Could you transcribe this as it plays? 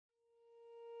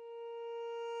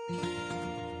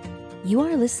You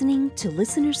are listening to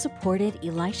listener-supported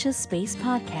Elisha Space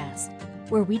Podcast,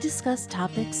 where we discuss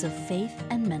topics of faith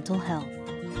and mental health.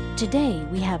 Today,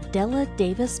 we have Della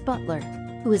Davis Butler,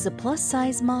 who is a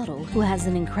plus-size model who has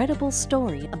an incredible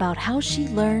story about how she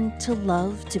learned to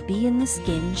love to be in the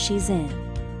skin she's in.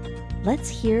 Let's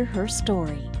hear her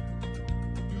story.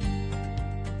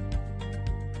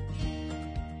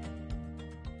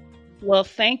 Well,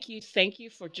 thank you. Thank you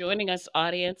for joining us,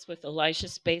 audience, with Elisha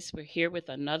Space. We're here with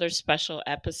another special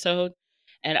episode,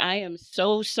 and I am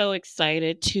so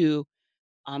excited to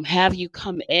have you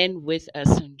come in with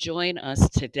us and join us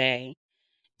today.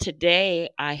 Today,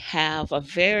 I have a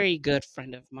very good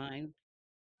friend of mine.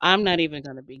 I'm not even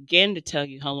going to begin to tell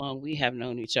you how long we have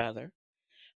known each other.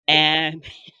 And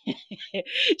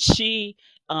she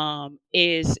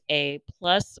is a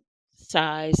plus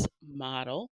size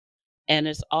model and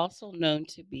is also known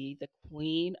to be the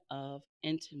queen of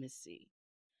intimacy.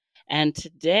 And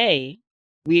today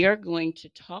we are going to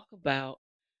talk about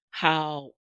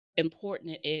how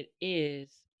important it is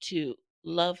to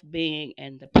love being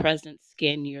in the present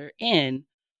skin you're in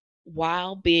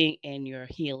while being in your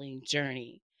healing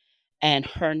journey. And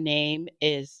her name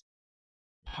is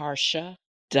Parsha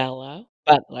Della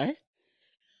Butler.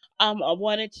 I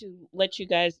wanted to let you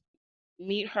guys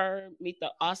meet her, meet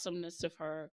the awesomeness of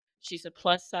her. She's a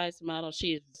plus size model.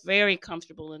 She is very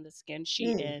comfortable in the skin she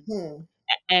in. Mm-hmm.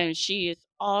 And she is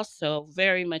also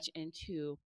very much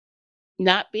into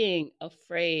not being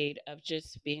afraid of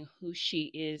just being who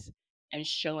she is and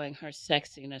showing her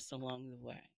sexiness along the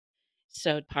way.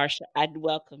 So, Parsha, I'd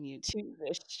welcome you to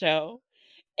this show.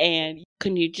 And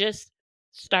can you just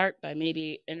start by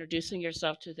maybe introducing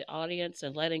yourself to the audience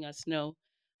and letting us know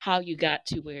how you got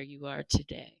to where you are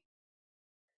today?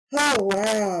 Oh,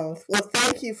 wow. Well,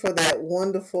 thank you for that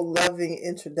wonderful, loving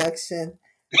introduction.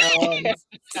 Um, and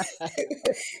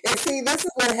see, this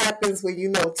is what happens when you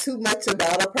know too much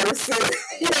about a person.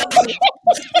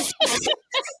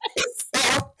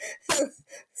 so,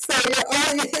 so your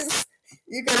audience,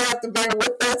 you're going to have to bear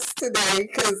with us today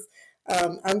because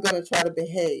I'm going to try to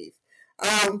behave.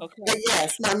 Okay. But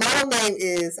yes, my model name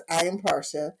is I Am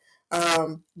Parsha.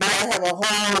 But I have a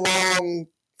whole long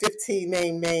 15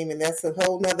 name, and that's a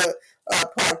whole nother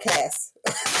podcast.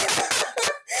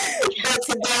 But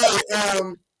today,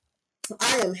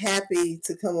 I am happy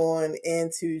to come on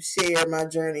and to share my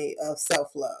journey of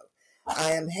self-love.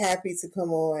 I am happy to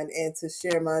come on and to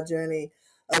share my journey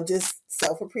of just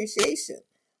self-appreciation.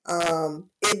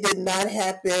 It did not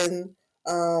happen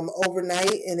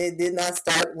overnight, and it did not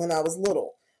start when I was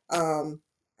little. I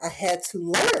had to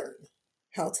learn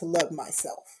how to love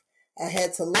myself. I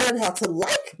had to learn how to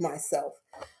like myself.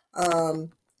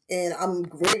 Um, and I'm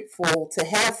grateful to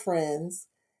have friends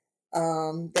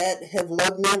that have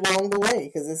loved me along the way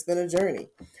because it's been a journey.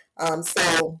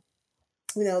 So,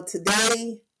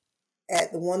 today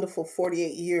at the wonderful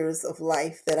 48 years of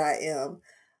life that I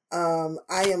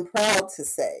am proud to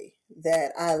say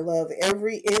that I love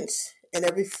every inch and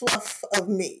every fluff of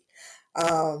me.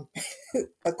 Um,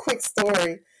 a quick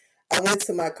story. I went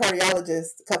to my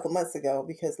cardiologist a couple months ago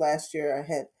because last year I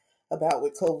had a bout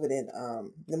with COVID and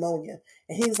pneumonia.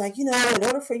 And he was like, in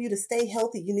order for you to stay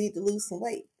healthy, you need to lose some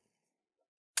weight.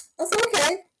 I said,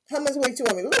 okay, how much weight you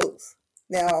want me to lose?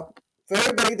 Now, for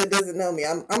everybody that doesn't know me,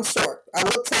 I'm short. I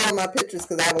look tall in my pictures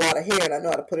because I have a lot of hair and I know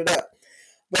how to put it up.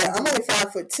 But I'm only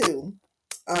 5'2".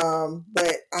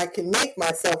 But I can make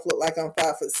myself look like I'm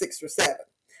 5'6" or 7.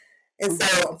 And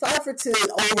so I'm 5'2"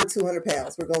 and over 200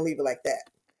 pounds. We're gonna leave it like that.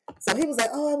 So he was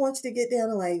like, "Oh, I want you to get down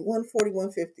to like 140,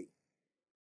 150."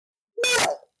 No,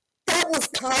 that was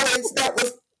college. That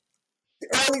was the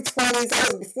early 20s.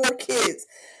 That was before kids.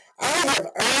 I have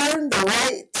earned the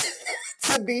right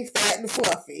to be fat and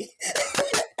fluffy.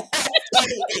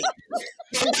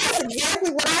 And that's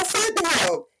exactly what I said to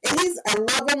him. And I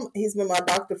love him. He's been my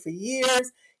doctor for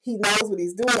years. He knows what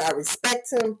he's doing. I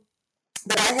respect him.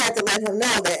 But I had to let him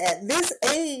know that at this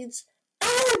age,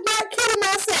 I am not kidding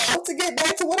myself to get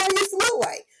back to what I used to look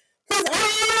like. Because I don't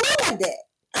want to look like that.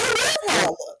 I love how I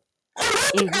look. I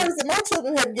love the curves that my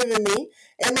children have given me,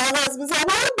 and my husband's how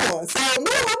I'm doing. So,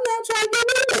 no, I'm not trying to get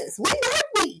rid of this. We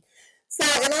happy. So,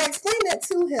 and I explained that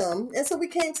to him, and so we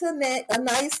came to a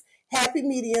nice, happy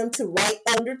medium to right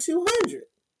under 200.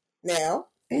 Now,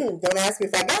 don't ask me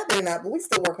if I got there or not, but we're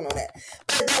still working on that.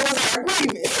 But that was our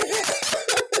agreement.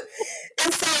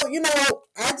 And so,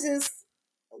 I just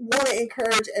want to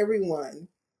encourage everyone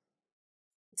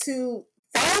to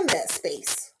find that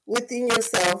space within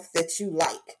yourself that you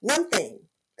like. One thing,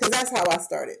 because that's how I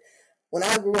started. When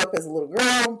I grew up as a little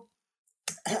girl,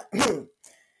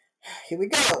 here we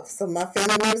go. Some of my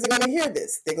family members are going to hear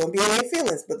this. They're going to be in their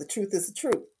feelings, but the truth is the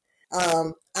truth.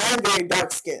 I'm very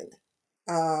dark skinned.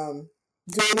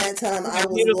 During that time, I You're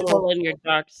was a little, beautiful in your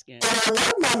dark skin. and I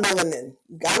love my melanin.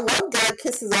 I love God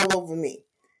kisses all over me.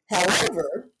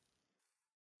 However,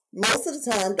 most of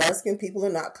the time, dark skinned people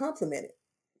are not complimented,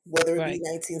 whether it be Right.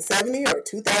 1970 or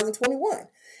 2021.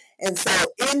 And so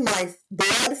in my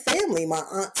blood family, my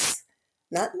aunts,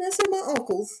 not necessarily my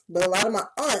uncles, but a lot of my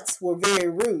aunts were very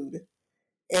rude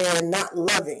and not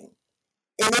loving.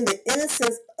 And in the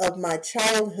innocence of my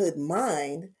childhood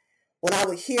mind, when I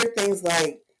would hear things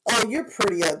like, oh, you're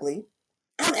pretty ugly,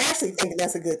 I'm actually thinking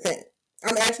that's a good thing.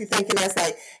 I'm actually thinking that's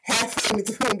like halfway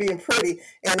between being pretty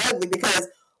and ugly, because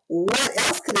what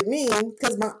else could it mean?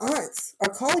 Because my aunts are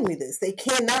calling me this. They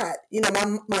cannot,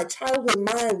 my childhood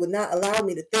mind would not allow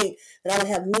me to think that I would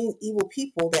have mean, evil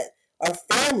people that are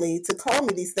family to call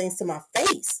me these things to my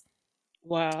face.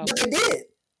 Wow. But they did.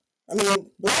 I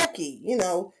mean, Blackie,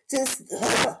 just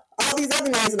all these other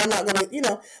names that I'm not going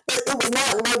to, but it was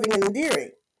not loving and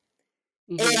endearing.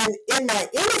 And in my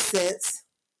innocence,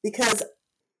 because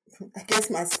I guess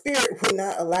my spirit would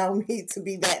not allow me to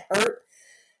be that hurt,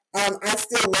 I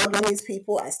still loved on these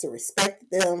people. I still respected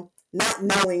them, not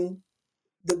knowing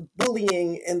the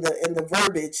bullying and the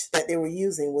verbiage that they were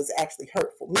using was actually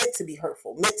hurtful, meant to be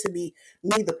hurtful, meant to be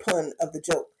me the pun of the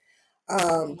joke.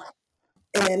 And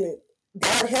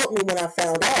God helped me when I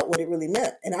found out what it really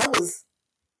meant. And I was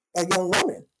a young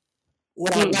woman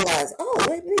when I realized, oh,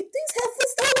 wait, these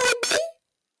heifers don't like me.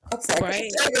 I'm sorry,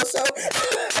 right.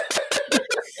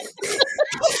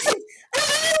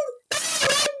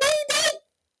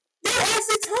 They're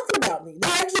actually talking about me.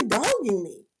 They're actually dogging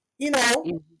me.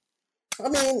 I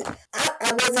mean,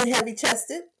 I wasn't heavy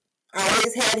chested. I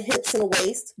always had hips and a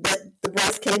waist, but the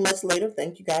breast came much later.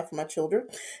 Thank you, God, for my children.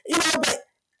 But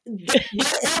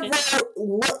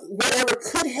whatever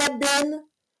could have been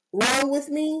wrong with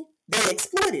me, they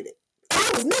exploited it.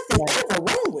 There was nothing ever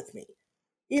wrong with me.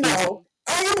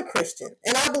 I am a Christian,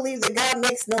 and I believe that God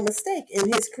makes no mistake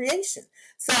in his creation.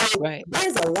 So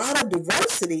there's a lot of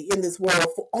diversity in this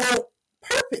world for all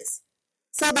purpose,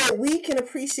 so that we can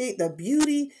appreciate the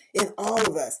beauty in all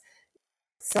of us.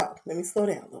 So let me slow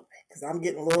down a little bit, because I'm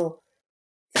getting a little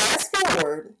fast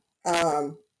forward.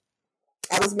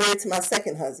 I was married to my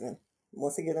second husband.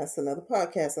 Once again, that's another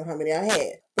podcast on how many I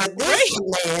had. But this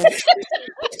man,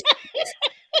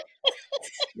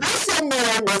 this young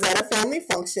man was at a family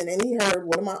function, and he heard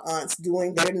one of my aunts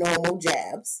doing their normal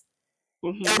jabs.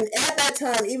 And at that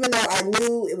time, even though I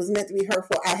knew it was meant to be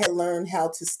hurtful, I had learned how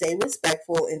to stay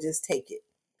respectful and just take it.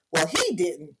 Well, he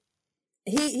didn't.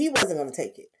 He wasn't going to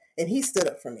take it. And he stood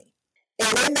up for me.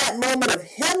 And in that moment of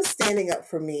him standing up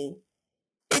for me,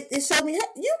 it showed me,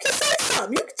 you can say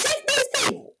something. You can take these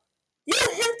people. You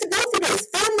don't have to go through this,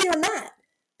 family or not.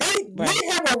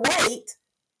 You have a right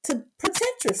to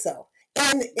protect yourself.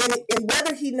 And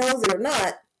whether he knows it or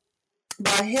not,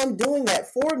 by him doing that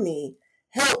for me,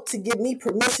 helped to give me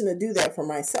permission to do that for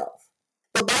myself.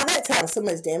 But by that time, so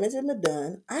much damage had been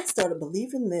done, I started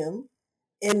believing them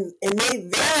and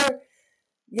made their,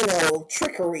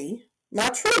 trickery my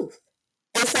truth.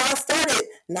 And so I started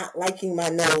not liking my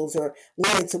nose or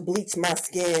wanting to bleach my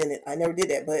skin. I never did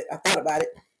that, but I thought about it.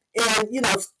 And,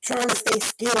 trying to stay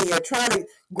skinny or trying to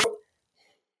grow.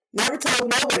 Never told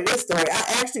nobody this story.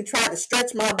 I actually tried to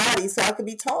stretch my body so I could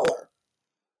be taller.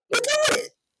 But I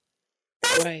did.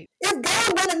 If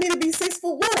God wanted me to be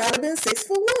 6'1", I'd have been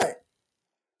 6'1".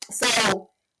 So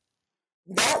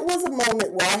that was a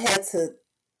moment where I had to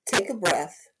take a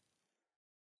breath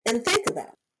and think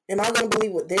about, am I going to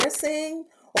believe what they're saying,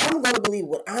 or am I going to believe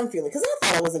what I'm feeling? Because I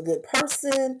thought I was a good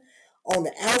person on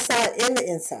the outside and the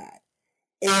inside.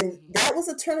 And that was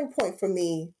a turning point for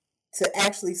me to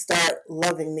actually start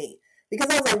loving me. Because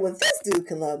I was like, well, this dude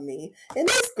can love me, and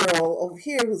this girl over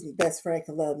here who's my best friend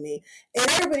can love me, and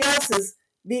everybody else is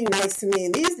being nice to me,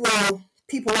 and these little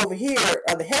people over here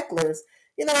are the hecklers,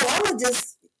 I would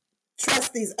just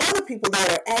trust these other people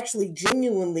that are actually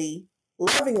genuinely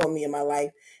loving on me in my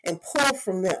life and pull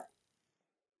from them.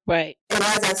 Right. And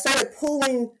as I started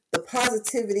pulling the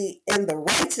positivity and the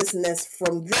righteousness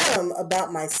from them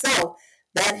about myself,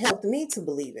 that helped me to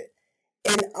believe it.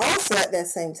 And also at that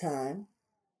same time,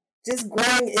 just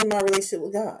growing in my relationship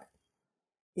with God,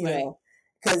 you know,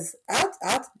 because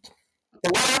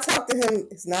the way I talk to him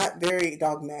is not very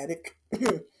dogmatic.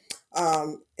 And,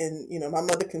 my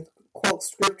mother can quote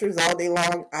scriptures all day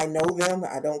long. I know them.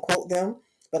 I don't quote them,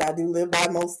 but I do live by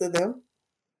most of them.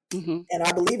 And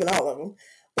I believe in all of them.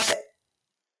 But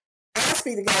I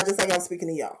speak to God just like I'm speaking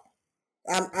to y'all.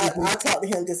 I talk to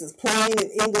him just as plain in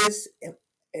English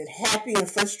and happy and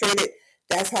frustrated.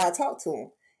 That's how I talk to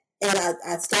him. And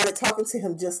I started talking to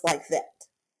him just like that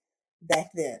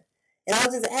back then. And I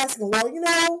was just asking,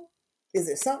 well, is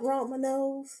there something wrong with my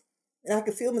nose? And I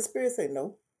could feel my spirit say,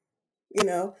 no.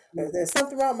 There's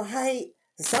something wrong with my height.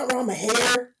 There's something wrong with my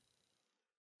hair.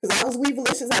 Because I was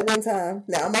weevilicious at one time.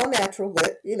 Now I'm all natural,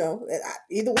 but,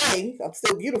 either way, I'm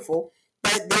still beautiful.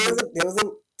 But there was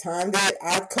a time that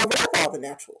I covered up all the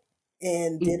natural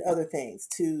and did other things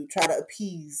to try to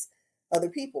appease other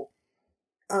people.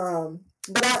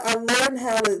 But I learned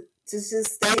how to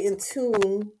just stay in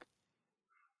tune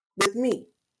with me.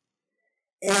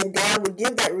 And God would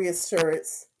give that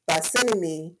reassurance by sending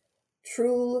me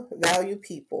true value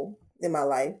people in my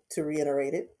life, to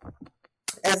reiterate it,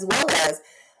 as well as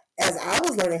I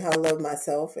was learning how to love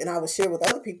myself, and I would share with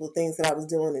other people things that I was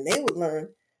doing, and they would learn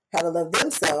how to love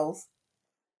themselves.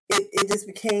 It just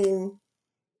became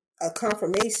a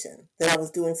confirmation that I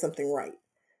was doing something right,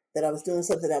 that I was doing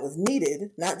something that was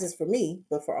needed, not just for me,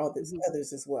 but for others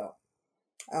as well.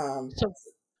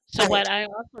 So what I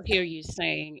also hear you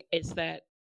saying is that,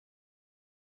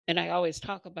 and I always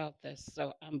talk about this,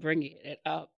 so I'm bringing it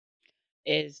up,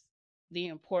 is the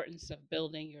importance of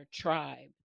building your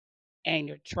tribe. And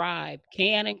your tribe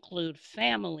can include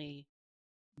family,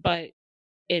 but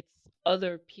it's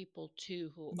other people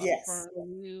too who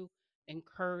affirm you,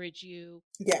 encourage you,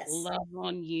 love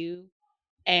on you,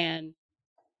 and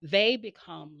they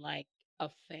become like a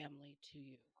family to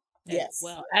you as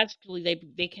well. Actually,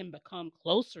 they can become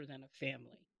closer than a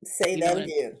family. Say that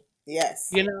again.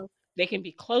 Yes. They can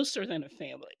be closer than a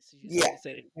family. So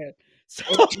So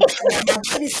my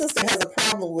baby sister has a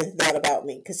problem with that about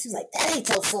me, because she's like, that ain't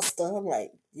your sister. I'm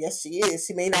like, yes, she is.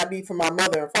 She may not be from my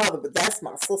mother and father, but that's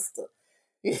my sister.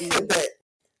 But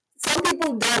some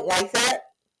people don't like that.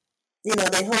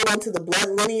 They hold on to the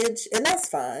blood lineage, and that's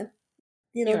fine.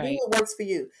 Do what works for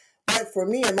you. But for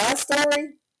me and my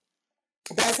story,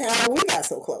 that's how we got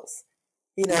so close.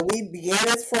 We began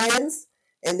as friends,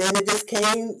 and then it just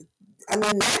came,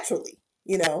 naturally,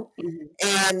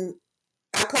 and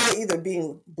I call it either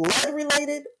being blood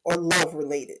related or love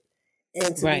related.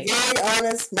 And to be very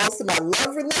honest, most of my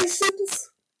love relations,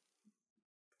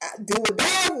 I do with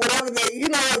them, whatever they,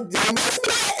 don't mess with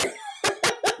that.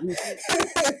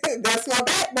 That's my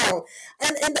backbone.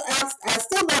 And I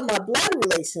still love my blood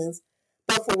relations,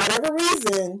 but for whatever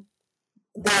reason,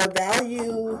 the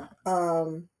value,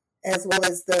 as well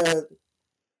as the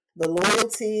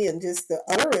loyalty and just the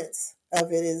utterance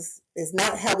of it is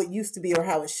not how it used to be or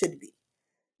how it should be.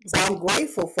 So I'm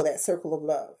grateful for that circle of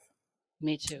love.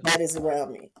 Me too. That is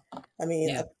around me.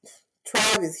 A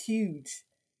tribe is huge.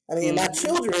 My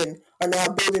children are now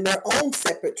building their own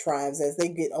separate tribes as they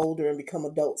get older and become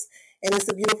adults. And it's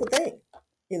a beautiful thing,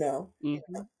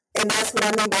 And that's what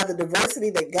I mean by the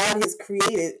diversity that God has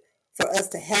created for us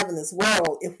to have in this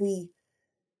world. If we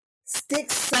stick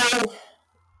so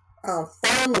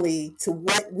firmly to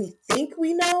what we think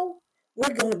we know,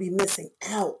 we're going to be missing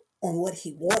out on what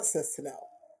He wants us to know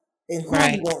and who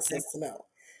He wants us to know.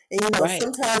 And,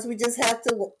 sometimes we just have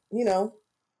to,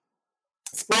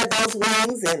 spread those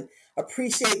wings and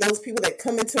appreciate those people that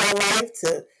come into our life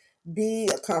to be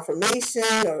a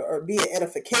confirmation or be an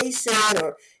edification,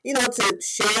 or, to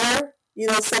share,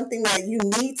 something that you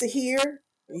need to hear.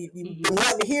 You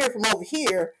want to hear it from over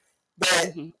here,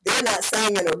 but they're not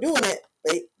saying it or doing it.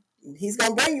 But He's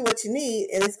going to bring you what you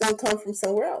need, and it's going to come from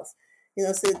somewhere else.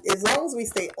 So as long as we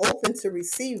stay open to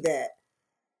receive that,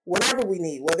 whatever we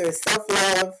need, whether it's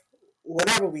self-love,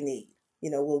 whatever we need,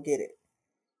 we'll get it.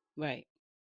 Right.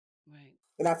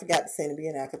 But I forgot to say in the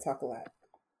beginning, I could talk a lot.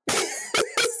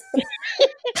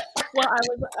 Well,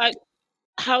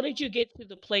 how did you get to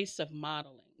the place of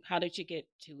modeling? How did you get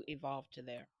to evolve to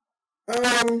there?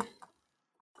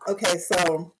 Okay,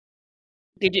 so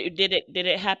did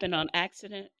it happen on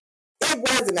accident? It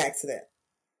was an accident,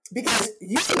 because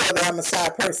you know that I'm a shy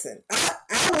person.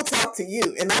 I will talk to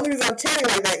you, and the only reason I'm chatting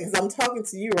like that is I'm talking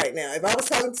to you right now. If I was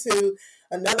talking to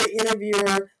another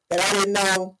interviewer that I didn't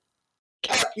know,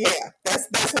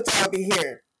 that's what y'all be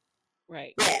hearing.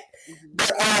 Right. Yeah.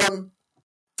 But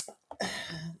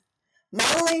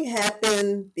modeling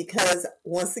happened because,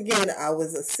 once again, I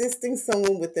was assisting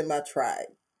someone within my tribe.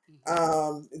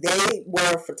 They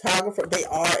were a photographer. They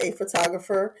are a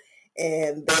photographer,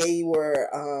 and they were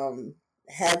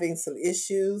having some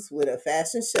issues with a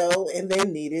fashion show, and they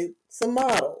needed some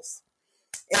models.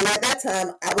 And at that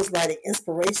time, I was writing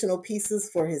inspirational pieces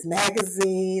for his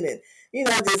magazine, and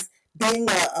just being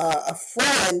a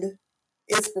friend,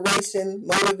 inspiration,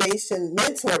 motivation,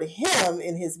 mentor to him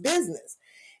in his business.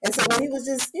 And so when he was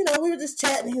just, we were just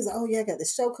chatting, he was like, oh yeah, I got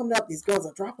this show coming up. These girls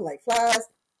are dropping like flies.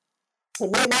 So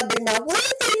me and my big mouth, what do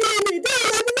you think you need me to do?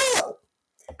 Let me know.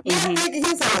 I'm thinking,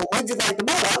 he's like, would you like the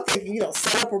model? I'm thinking,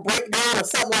 set up a breakdown or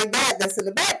something like that that's in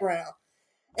the background.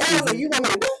 And I was like, you want me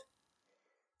to what?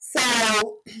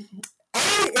 So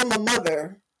I am a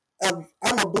mother I'm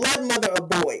a blood mother of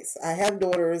boys. I have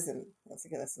daughters, and once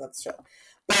again, that's another show.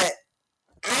 But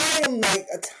I am like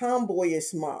a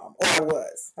tomboyish mom, or I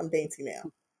was. I'm dainty now.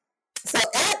 So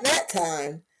at that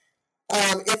time,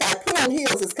 if I put on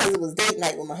heels, it's because it was date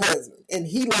night with my husband, and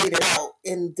he laid it out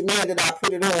and demanded I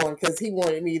put it on because he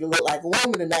wanted me to look like a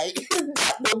woman tonight,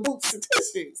 not no boots and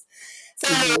shoes.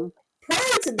 So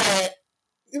prior to that,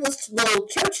 it was little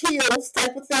church heels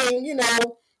type of thing, you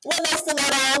know. Wasn't no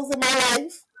stilettos in my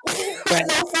life,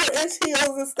 no 4-inch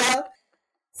heels and stuff.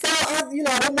 So I didn't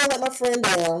want to let my friend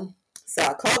down. So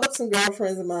I called up some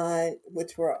girlfriends of mine,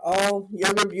 which were all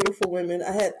younger, beautiful women.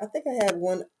 I think I had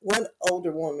one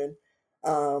older woman,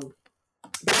 but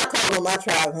I called on my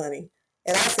tribe, honey.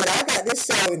 And I said, I got this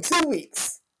show in 2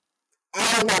 weeks.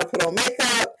 I don't know how to put on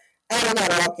makeup. I don't know how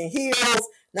to walk in heels.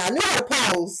 Now, I knew how to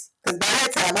pose, because by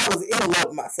that time, I was in love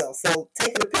with myself. So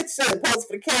taking a picture and pose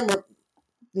for the camera,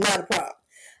 not a problem.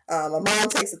 My mom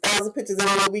takes 1,000 pictures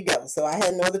everywhere we go, so I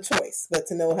had no other choice but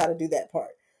to know how to do that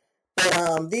part.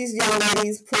 But these young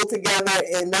ladies pulled together,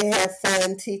 and they had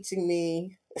fun teaching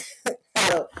me how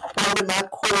to hold in my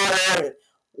core and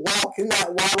walk and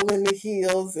not waddle in the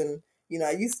heels. And,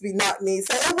 I used to be knock knees.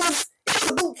 So it was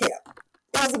a boot camp.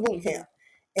 It was a boot camp.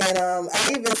 And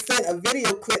I even sent a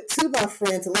video clip to my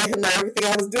friend to let him know everything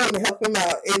I was doing to help him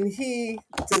out. And he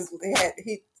just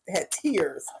had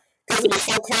tears because it was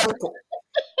so comical.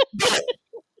 But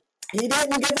he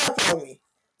didn't give up on me.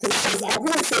 Because I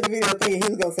really said the video thinking he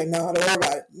was going to say, no, don't worry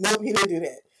about it. Nope, he didn't do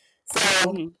that.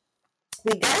 So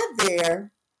we got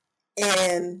there,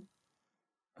 and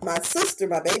my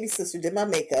baby sister, did my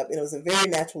makeup, and it was a very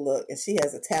natural look, and she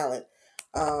has a talent.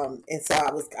 And so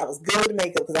I was good with the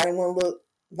makeup because I didn't want to look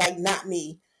like not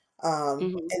me.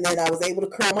 And then I was able to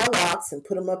curl my locks and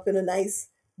put them up in a nice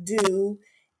do.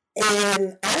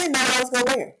 And I didn't know what I was going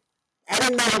to wear. I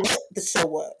didn't know what the show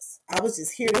was. I was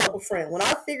just here to help a friend. When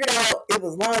I figured out it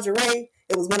was lingerie,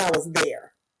 it was when I was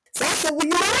there. So I said,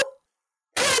 well,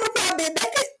 I have no problem being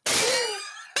naked.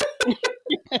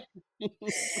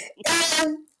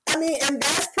 And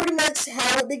that's pretty much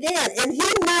how it began. And he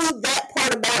knew that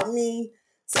part about me.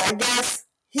 So I guess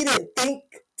he didn't think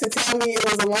to tell me it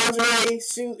was a lingerie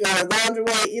shoot or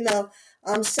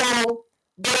lingerie, show.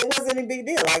 But it wasn't any big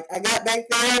deal. Like, I got back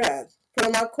there, I put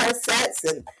on my corsets,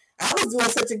 and I was doing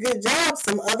such a good job.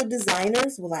 Some other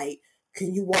designers were like,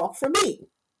 can you walk for me?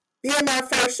 Being my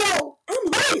first show, I'm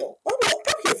loyal. I'm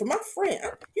here for my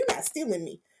friend. You're not stealing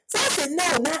me. So I said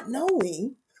no, not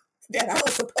knowing that I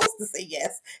was supposed to say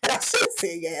yes, and I should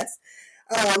say yes.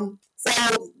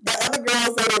 So the other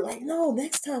girls, they were like, no,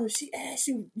 next time if she asks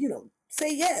you,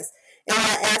 say yes. And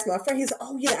I asked my friend, he said,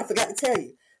 oh yeah, I forgot to tell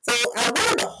you. So I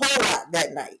learned a whole lot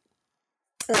that night.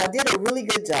 And I did a really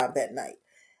good job that night.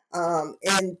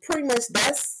 And pretty much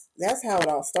that's how it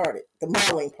all started, the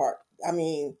modeling part. And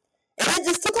it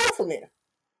just took off from there.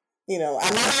 I no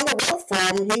longer wrote for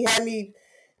him. He had me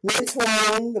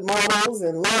mentoring the models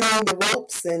and learning the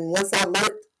ropes. And once I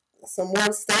learned some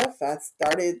more stuff, I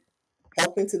started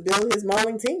helping to build his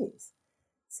modeling teams.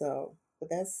 So, but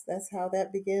that's how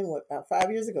that began, about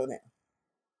 5 years ago now.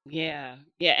 Yeah.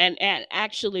 And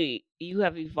actually, you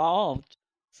have evolved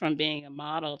from being a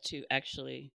model to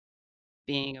actually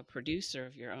being a producer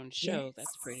of your own show. Yes.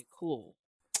 That's pretty cool.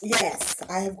 Yes,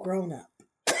 I have grown up.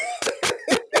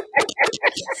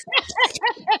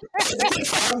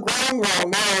 I'm grown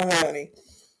now, honey.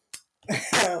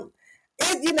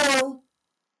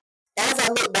 As I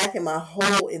look back in my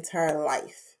whole entire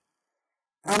life,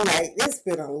 I'm like, there's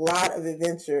been a lot of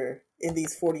adventure in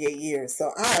these 48 years.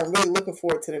 So I am really looking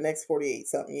forward to the next 48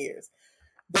 something years.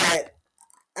 But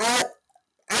I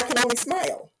can only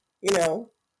smile.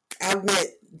 I've met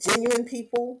genuine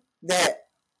people that,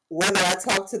 whether I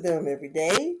talk to them every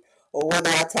day or whether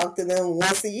I talk to them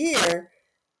once a year,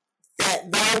 that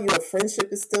value of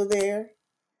friendship is still there.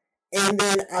 And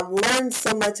then I've learned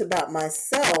so much about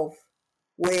myself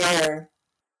where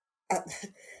I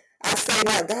say,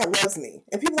 now God loves me.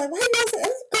 And people are like, why you say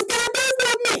that? Because God does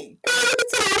love me. God, let me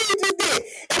tell you what he just did.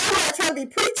 And I'm not trying to be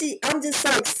preachy. I'm just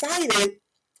so excited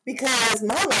because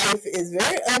my life is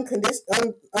very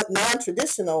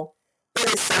non-traditional, but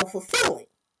it's so fulfilling.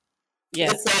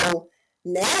 Yeah. And so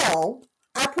now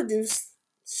I produce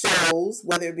shows,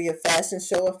 whether it be a fashion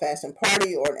show, a fashion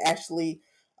party, or actually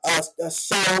a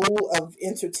show of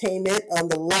entertainment on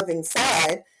the loving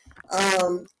side.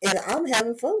 And I'm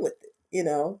having fun with it,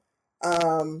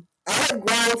 I have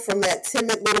grown from that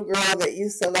timid little girl that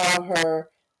used to allow her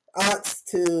aunts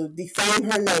to defame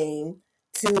her name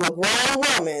to a grown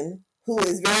woman who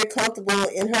is very comfortable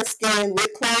in her skin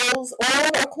with clothes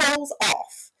on or clothes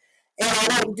off. And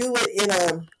I don't do it in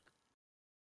a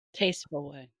tasteful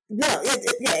way. no,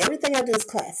 yeah, everything I do is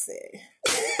classy.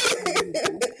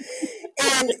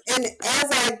 and as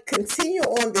I continue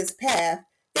on this path,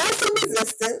 there's some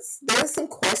resistance, there's some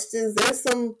questions, there's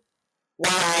some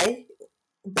why,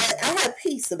 but I have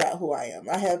peace about who I am.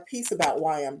 I have peace about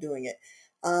why I'm doing it.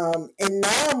 And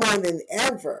now more than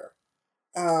ever,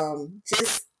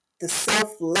 just the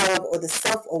self-love or the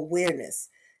self-awareness,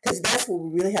 because that's what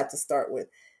we really have to start with.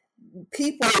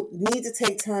 People need to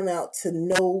take time out to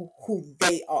know who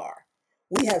they are.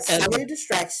 We have so many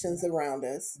distractions around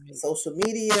us, social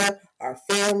media, our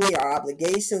family, our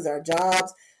obligations, our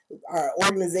jobs, our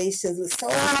organizations, with so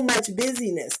much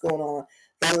busyness going on.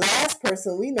 The last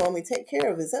person we normally take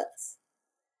care of is us.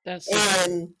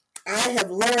 And I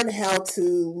have learned how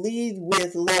to lead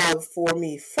with love for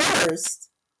me first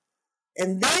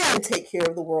and then take care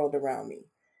of the world around me.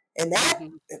 And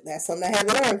that's something I had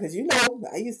to learn, because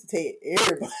I used to take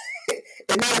everybody.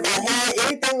 And then if I had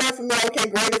anything left for me, okay,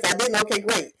 great. If I didn't, okay,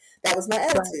 great. That was my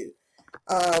attitude.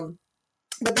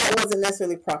 But that wasn't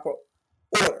necessarily proper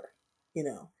order,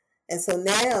 And so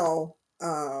now,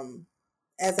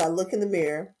 as I look in the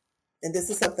mirror, and this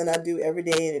is something I do every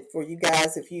day, and for you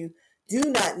guys, if you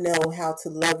do not know how to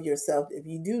love yourself, if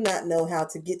you do not know how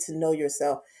to get to know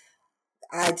yourself,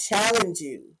 I challenge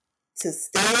you to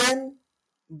stand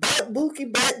butt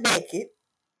naked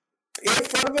in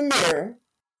front of a mirror,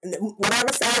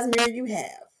 whatever size mirror you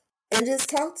have, and just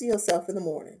talk to yourself in the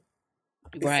morning.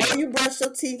 Before you brush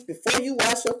your teeth, before you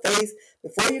wash your face,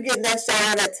 before you get in that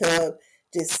shower, that tub,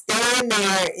 just stand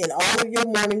there in all of your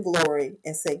morning glory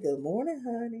and say, "Good morning,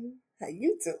 honey. How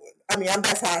you doing?" I mean,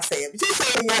 that's how I say it, but you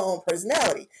say it in your own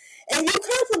personality. And you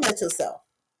compliment yourself.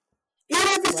 Even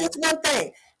if it's just one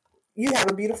thing. You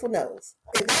have a beautiful nose.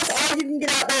 If that's all you can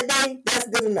get out that day, that's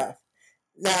good enough.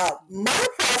 Now, my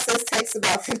process takes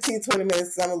about 15, 20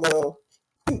 minutes. I'm a little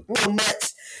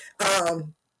much. But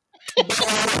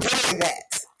I enjoy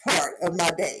that part of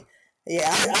my day.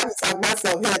 Yeah, I was talking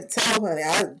myself head to toe, honey.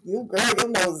 Girl, your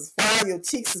nose is fine, your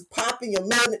cheeks is popping, your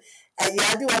mouth.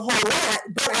 I do a whole lot,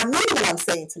 but I mean what I'm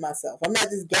saying to myself. I'm not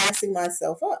just gassing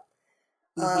myself up.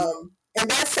 And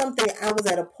that's something. I was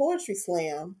at a poetry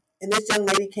slam, and this young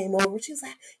lady came over. She was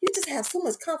like, "You just have so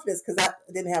much confidence," because I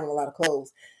didn't have a lot of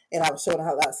clothes, and I was showing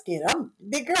her a lot of skin. I'm a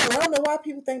big girl. I don't know why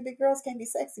people think big girls can't be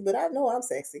sexy, but I know I'm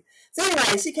sexy. So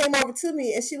anyway, she came over to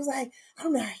me, and she was like, "I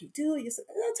don't know how you do it." And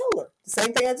I told her the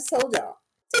same thing I just told y'all.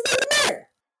 Just look in the mirror.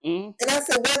 And I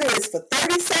said, whether it's for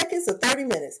 30 seconds or 30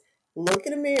 minutes, look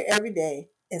in the mirror every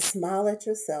day and smile at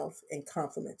yourself and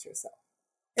compliment yourself.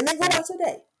 And then go about your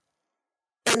day.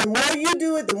 And the more you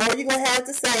do it, the more you're going to have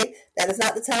to say that it's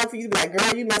not the time for you to be like,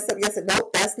 "Girl, you messed up yesterday."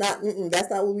 Nope, that's not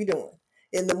what we're doing.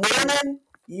 In the morning,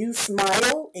 you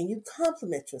smile and you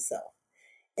compliment yourself.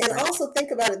 And also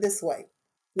think about it this way.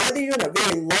 Whether you're in a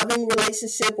very loving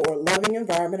relationship or a loving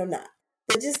environment or not,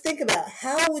 but just think about,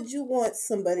 how would you want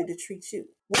somebody to treat you?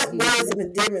 What words of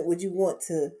endearment would you want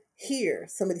to hear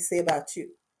somebody say about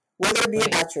you? Whether it be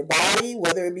about your body,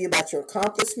 whether it be about your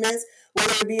accomplishments,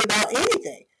 whether it be about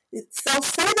anything. So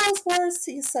say those words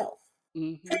to yourself.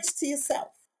 Preach to yourself.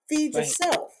 Feed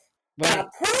yourself. And I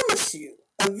promise you,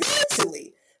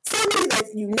 eventually, somebody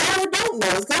that you know or don't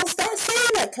know is going to start saying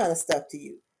that kind of stuff to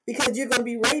you, because you're going to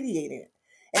be radiating it.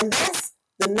 And that's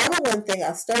the number one thing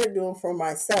I started doing for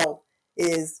myself,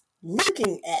 is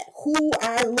looking at who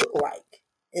I look like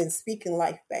and speaking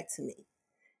life back to me.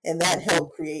 And that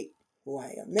helped create who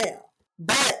I am now.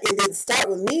 But it didn't start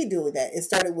with me doing that. It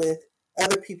started with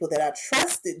other people that I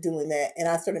trusted doing that, and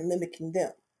I started mimicking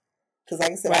them. Because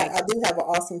like I said, I do have an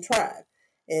awesome tribe.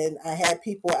 And I had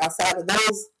people outside of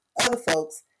those other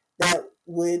folks that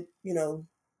would,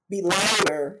 be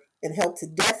louder and help to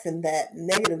deafen that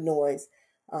negative noise,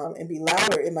 and be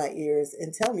louder in my ears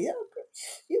and tell me, "Oh,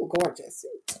 you're gorgeous.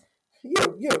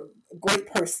 You're a great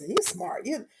person. You're smart."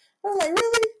 I'm like,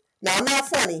 "Really? No, I'm not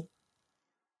funny.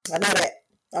 I know that.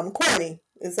 I'm corny.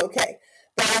 It's okay.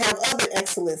 But I have other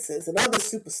excellences and other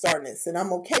superstarness, and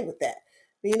I'm okay with that."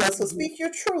 So speak your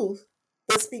truth,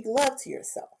 but speak love to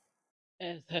yourself.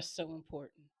 That's so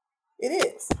important. It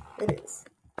is. It is.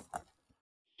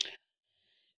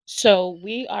 So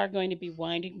we are going to be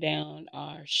winding down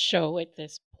our show at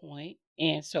this point.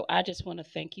 And so I just want to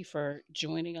thank you for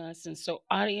joining us. And so,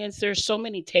 audience, there's so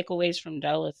many takeaways from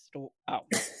Della's story.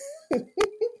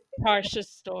 Parsha's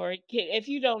story. If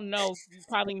you don't know, you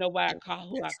probably know why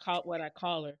what I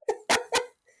call her.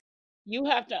 You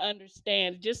have to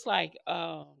understand, just like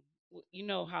you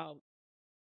know how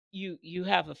you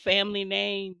have a family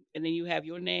name and then you have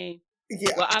your name.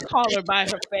 Yeah. Well, I call her by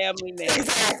her family name.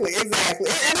 Exactly. And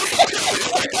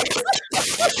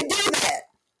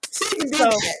she can do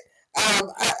that. I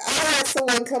had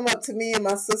someone come up to me and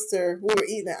my sister. We were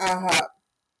eating at IHOP,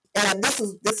 and this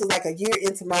was like a year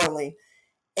into modeling,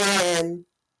 and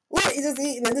we were just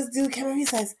eating, and this dude came up. He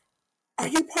says, "Are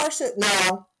you Portia?"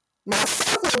 No, my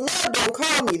circle of love don't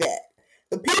call me that.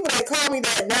 The people that call me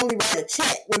that normally write a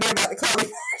check when they're about to call me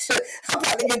Portia. I'm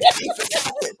about to get paid for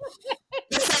something.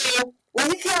 And so when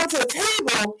he came to the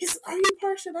table, he said, "Are you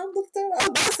Portia?" And I looked at him. I was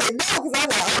about to say no, because I was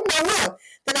like, "I don't know him."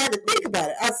 Then I had to think about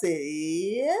it. I said,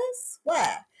 "Yes,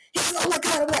 why?" He said, "Oh my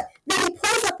God, what?" Then he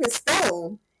pulls up his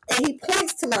phone and he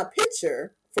points to my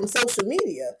picture from social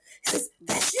media. He says,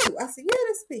 "That's you." I said, "Yeah,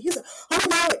 that's me." He said, "Oh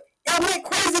no." It went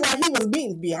crazy like he was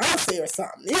meeting Beyonce or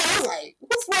something. You know, I was like,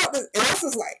 "What's wrong with this?" And I was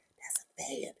just like, "That's a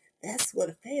fan. That's what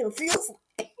a fan feels like."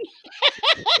 It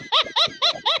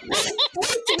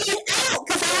freaked me out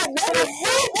because I had never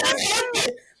had that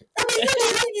happen. I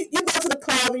mean, you go to the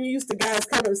club and you used to guys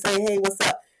come and say, "Hey, what's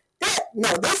up?"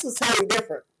 This was totally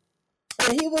different.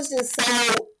 And he was just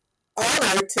so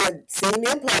honored to see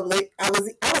me in public. I was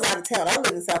out of town. I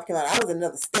lived in South Carolina. I was in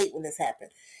another state when this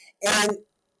happened. And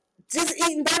just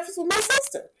eating breakfast with my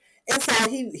sister. And so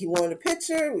he wanted a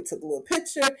picture. We took a little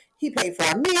picture. He paid for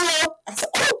our meal. I said,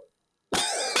 "Oh,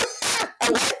 I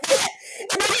like that."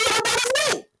 And then he know about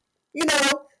his name. You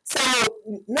know? So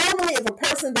normally if a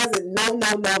person doesn't know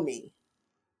me,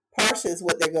 Portia is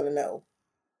what they're going to know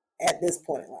at this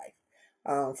point in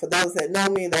life. For those that know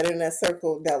me, that are in that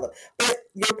circle, Della. But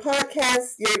your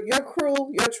podcast, your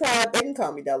crew, your tribe, they can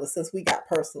call me Della since we got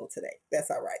personal today. That's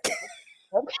all right.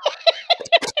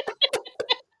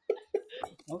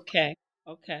 Okay.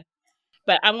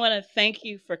 But I want to thank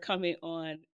you for coming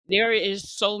on. There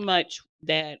is so much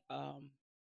that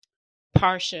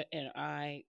Portia and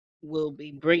I will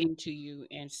be bringing to you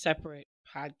in separate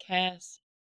podcasts,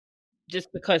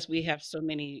 just because we have so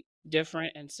many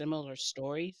different and similar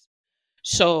stories.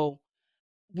 So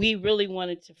we really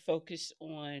wanted to focus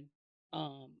on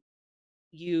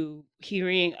you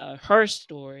hearing her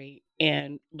story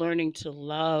and learning to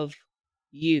love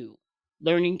you,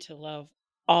 learning to love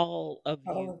all of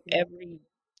you, every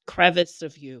crevice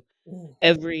of you,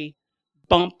 every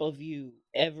bump of you,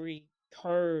 every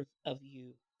curve of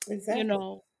you. Exactly. You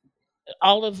know,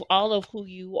 all of who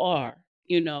you are,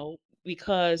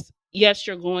 because yes,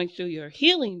 you're going through your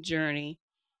healing journey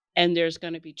and there's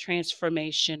going to be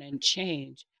transformation and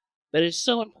change, but it's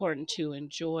so important to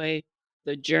enjoy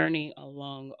the journey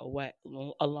along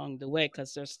the way,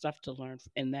 because there's stuff to learn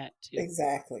in that too.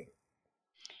 Exactly.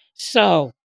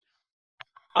 So,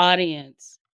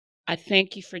 audience, I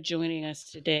thank you for joining us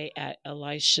today at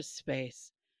Elisha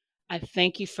Space. I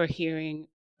thank you for hearing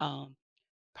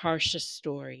Portia's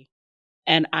story,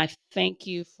 and I thank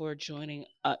you for joining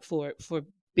for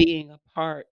being a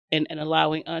part and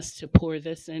allowing us to pour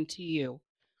this into you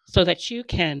so that you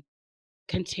can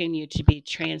continue to be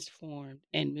transformed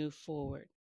and move forward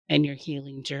in your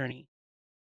healing journey.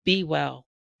 Be well,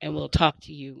 and we'll talk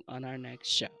to you on our next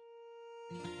show.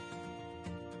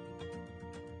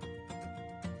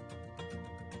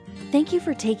 Thank you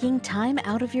for taking time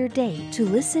out of your day to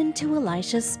listen to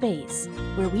Elisha's Space,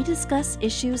 where we discuss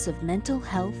issues of mental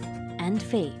health and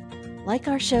faith. Like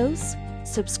our shows?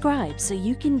 Subscribe so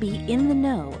you can be in the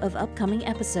know of upcoming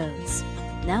episodes.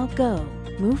 Now go,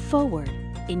 move forward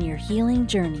in your healing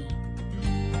journey.